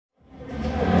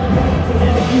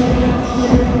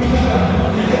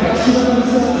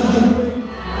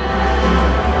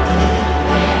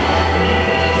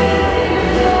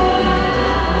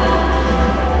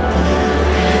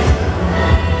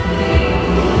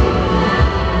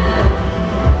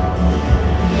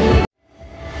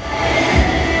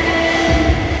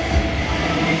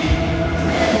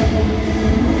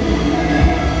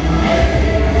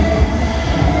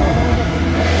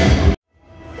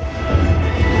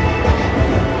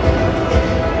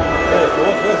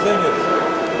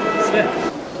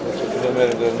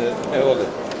mergën e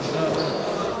ollit.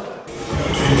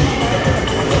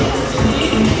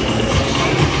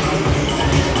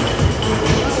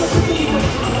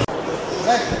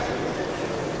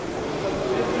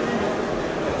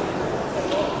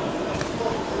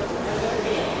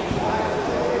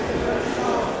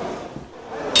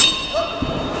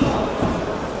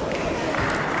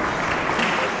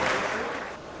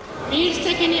 Mirë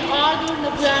se keni ardhur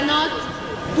në Bujanoc,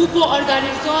 ku po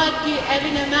organizohet ky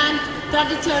evenement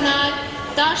tradicional,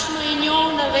 tashmë i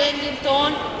njohur në vendin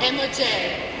ton e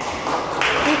Mëgjerë.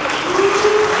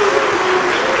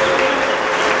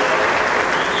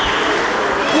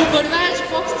 Ku përveç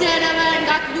boksierëve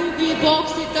nga klubi i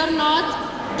boksit Turneu,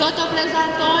 do të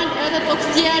prezantojnë edhe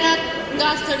boksierët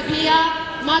nga Serbia,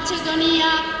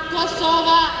 Maqedonia,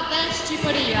 Kosova dhe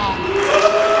Shqipëria.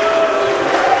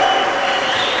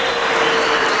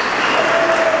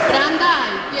 Prandaj,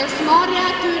 pjesëmarrja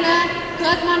e tyre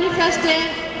këtë manifestim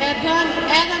e bën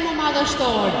edhe më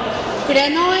madhështor.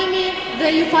 Krenohemi dhe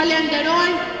ju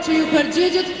falenderojmë që ju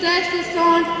përgjigjet ftesës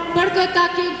sonë për këtë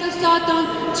takim të sotëm,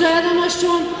 që edhe më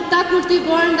shumë ta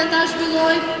kultivojnë dhe ta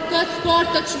zhvillojnë këtë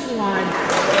sport të çmuar.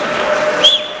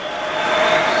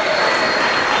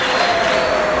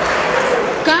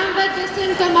 Kam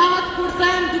vetësim të madh kur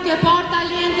them duke parë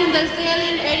talentin dhe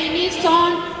zellin e rinisë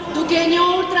sonë, duke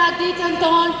njohur traditën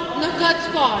tonë në këtë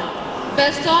sport.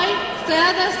 Besoj se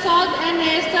edhe sot e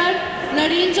nesër në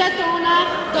ringjet tona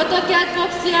do të ketë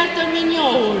boksier të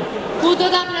minjohur, ku do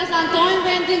të prezantojnë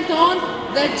vendin tonë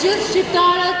dhe gjithë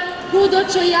shqiptarët kudo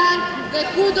që janë dhe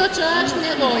kudo që është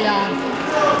nevoja.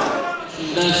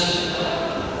 Shëndes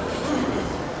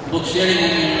boksierin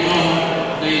e minjohur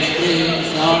dhe i shprehim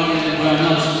se ardhjen e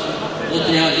Bujanoc do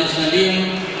të ja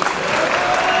gjithë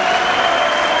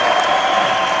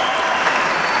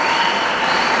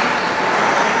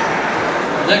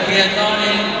dhe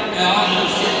krijetarin e ardhur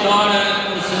shqiptare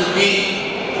për Serbi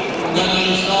nga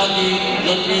në stadi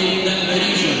do t'i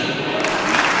dëmberishëm.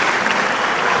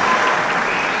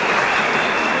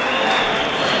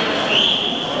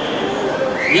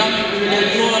 Jam i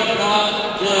privilegjuar pra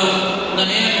që në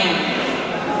emër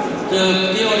të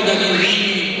këtij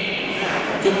organizimi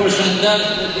që përshëndes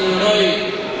dhe t'i uroj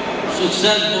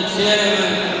sukses boksierëve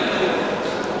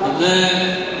dhe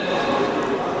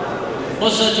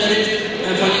posaçërisht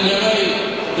e falenderoj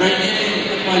trajnerin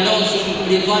e palosur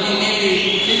Ridvani Meri,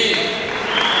 i cili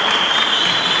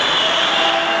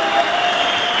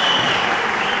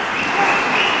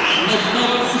në këto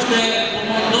kushte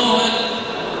mundohet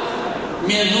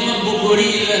me dhënë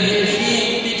bukuri dhe heshi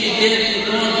të qytetit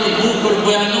tonë të bukur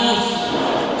Bujanoc,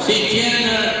 si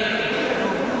qendër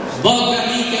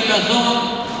balkanike me thonë,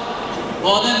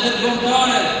 po edhe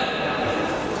ndërkombëtare,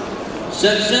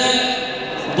 sepse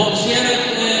boksierët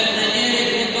e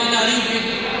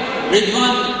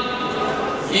Ridvan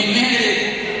i Merit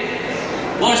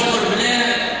po është për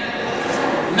vlerë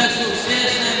me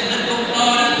suksese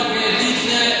ndërkombëtare, duke e di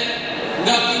se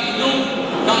nga ky klub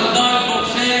kanë dalë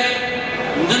bokserë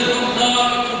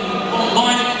ndërkombëtarë që po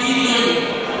mbajnë titull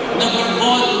në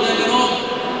botë dhe Evropë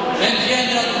e në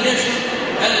qendra të ndryshme,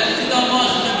 edhe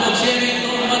sidomos me bokserin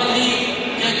tonë më të ri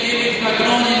që kemi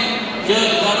shkakronin që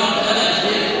varon edhe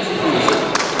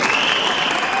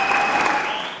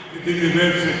Din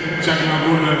diverse që nga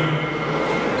bune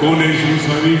kone i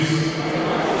Shqipësavis,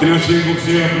 që nga qenë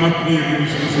boksierët më të mirë në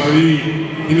Shqipësavi,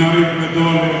 i në rritë me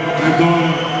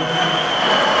dole.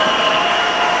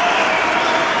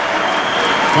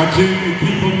 Ka qenë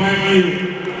ekipën më e mirë,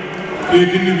 e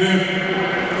din vetë,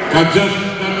 ka 6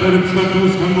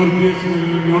 reprezentatus kanë morë pjesë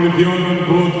në Olimpionën, në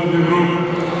bota dhe Evropë,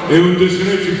 e unë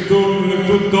dëshire që këto në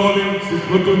këtu dolim, si të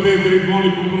pëtu të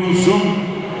drejtoni ku punon shumë,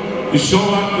 i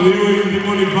shoha dhe ju e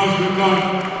ndimoni bashkëtar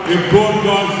e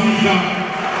Bordo Aziza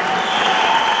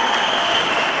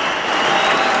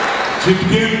që të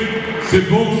kemë se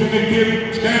boksin e kemë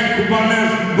që kemë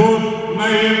kubanes në botë na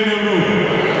e jemë në Evropë.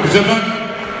 Që të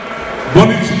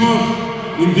boni që mos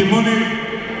i ndimoni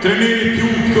treneri t'ju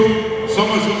këtu sa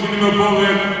më shumë kini me po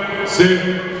vetë se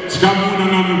që ka muna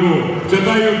na me bo. Që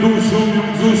ta ju du shumë, ju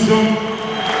mëzu shumë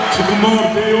që të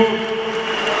morë të ju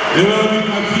edhe dhe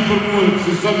në zi për mërë,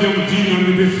 se sa të jam gjinë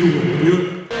në besuë.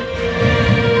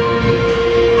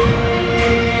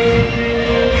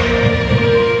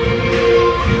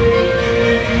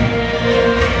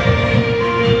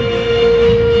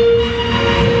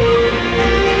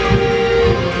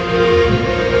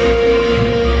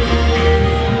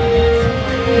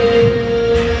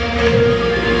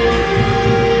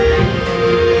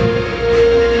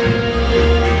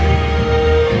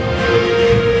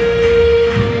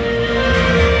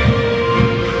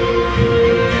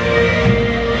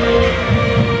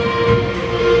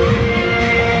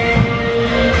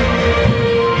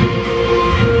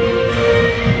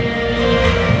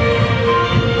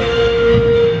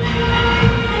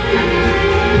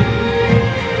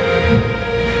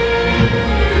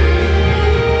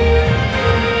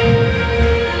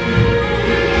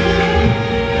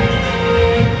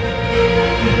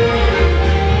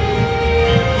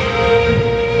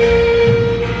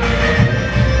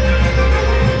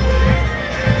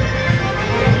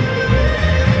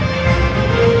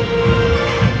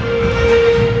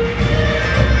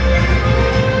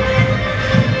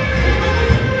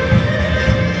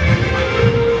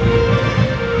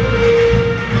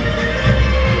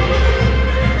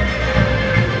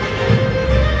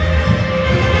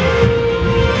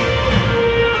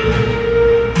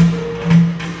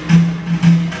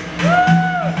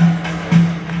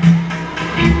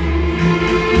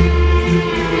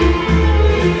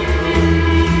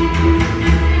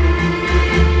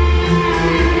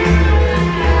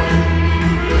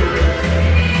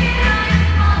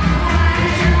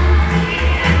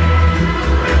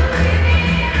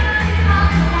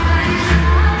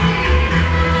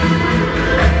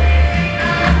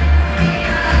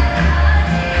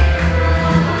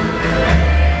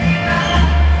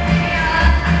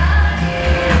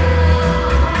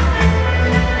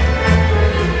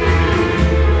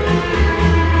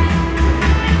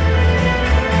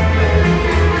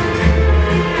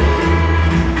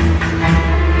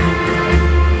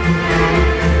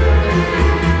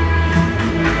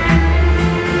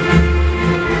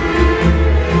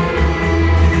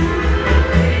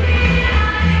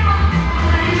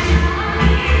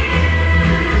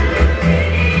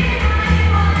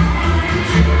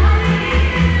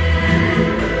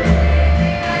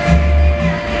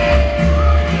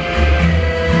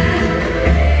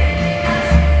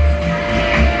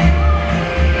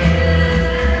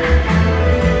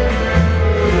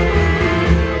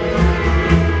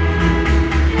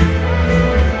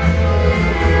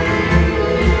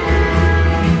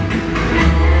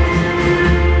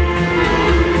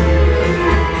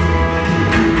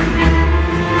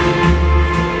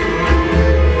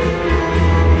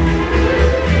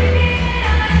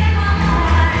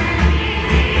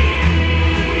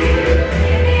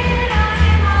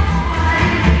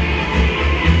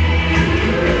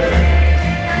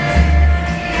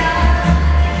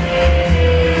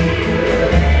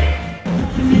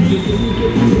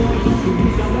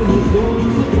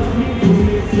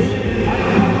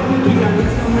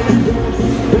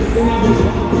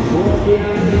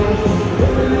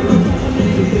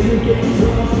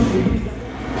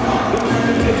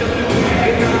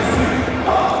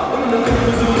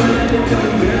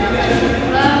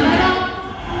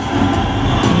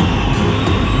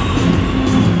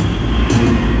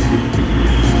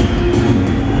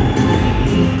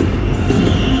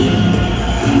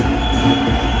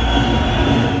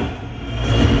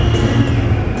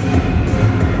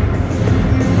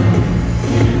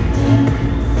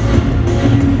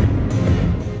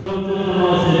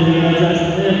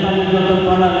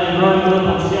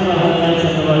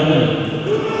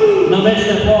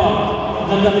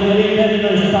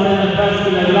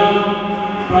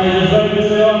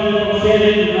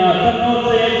 nga Turneu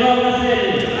se Jezor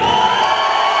Naseli.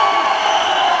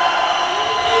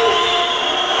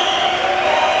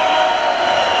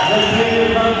 Dhe shpejtë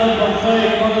vazhdon boksoj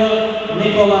kundër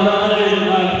Nikola Rari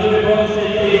nga klubi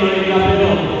boksit Tigre i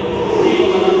Kapelon.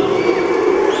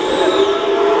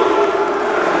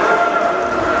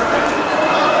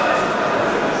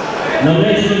 Në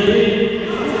veshën ti,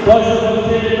 poshtë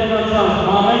boksirit të Maçans,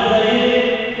 Mohamed Zahiri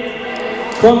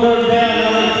kundër Dejan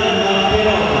Novicin nga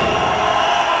Pirota.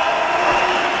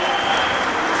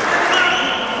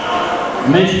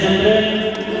 Meqën e tretë,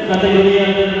 kategoria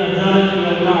të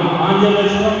 60 kg, Angelo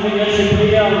Shkofi nga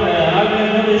Shqipëria dhe Almir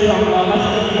Nurishon nga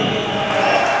Maqedonia.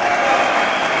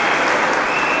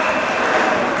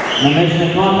 Në meqën e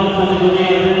katërt,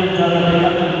 kategoria të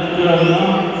 64 kg,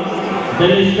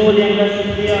 Denis Studja nga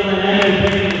Shqipëria dhe Emir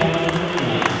Beki nga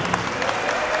Maqedonia.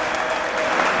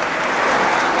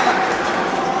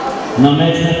 Në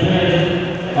meqën e pestë,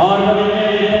 Arba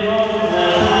Vineri dhe Mosu dhe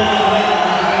Studja nga Beki nga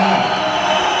Maqedonia.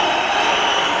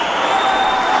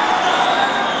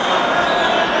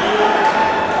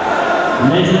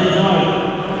 Meqën e gjashtë,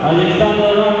 Aleksandr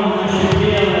Ramo nga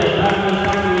Shqipëria dhe Dragan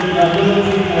Stanković nga Bujanoc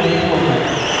nga Ikote.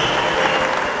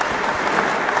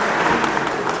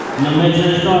 Në meqën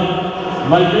e shtatë,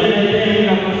 Valdrin e Temi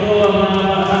nga Kosova dhe nga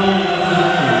Balkania nga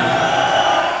Macedonia.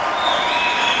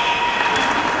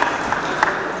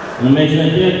 Në meqën e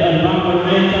tjetë, Alban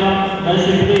Kormeta nga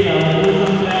Shqipëria dhe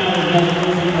Dusan Kleanë nga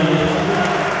Bujanoc nga Ikote.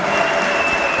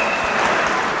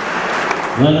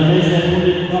 Dhe në meqën e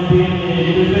fundit, kampioni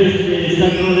i Budapeshtit i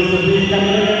Shtakorit të Bishë nga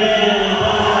Mërëveja dhe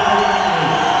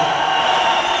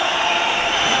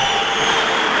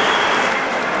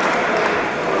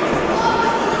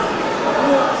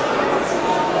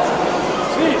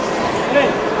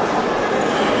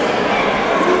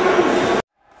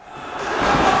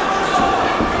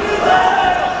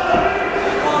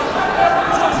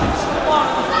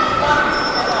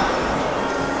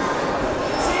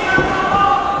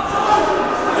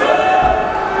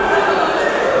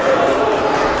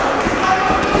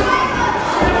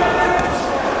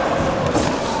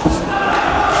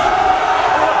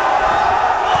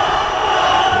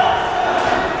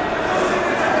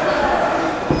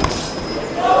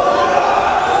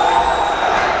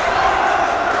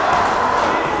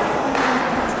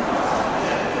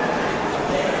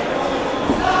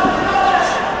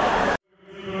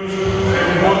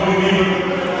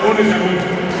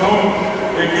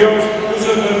e kjo është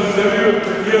kushe në zërjur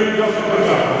të tjerë kjo së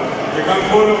përta. E kanë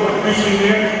folë për pyshin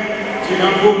njerë, që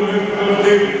kanë folë në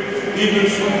përtek,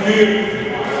 ditën shumë tyrë,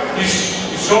 i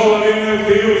shola rime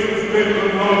të ju, shpetë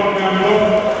për nërë për nga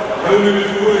mërë, dhe unë e në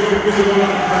shkuaj që kushe në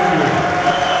të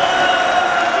zërjur.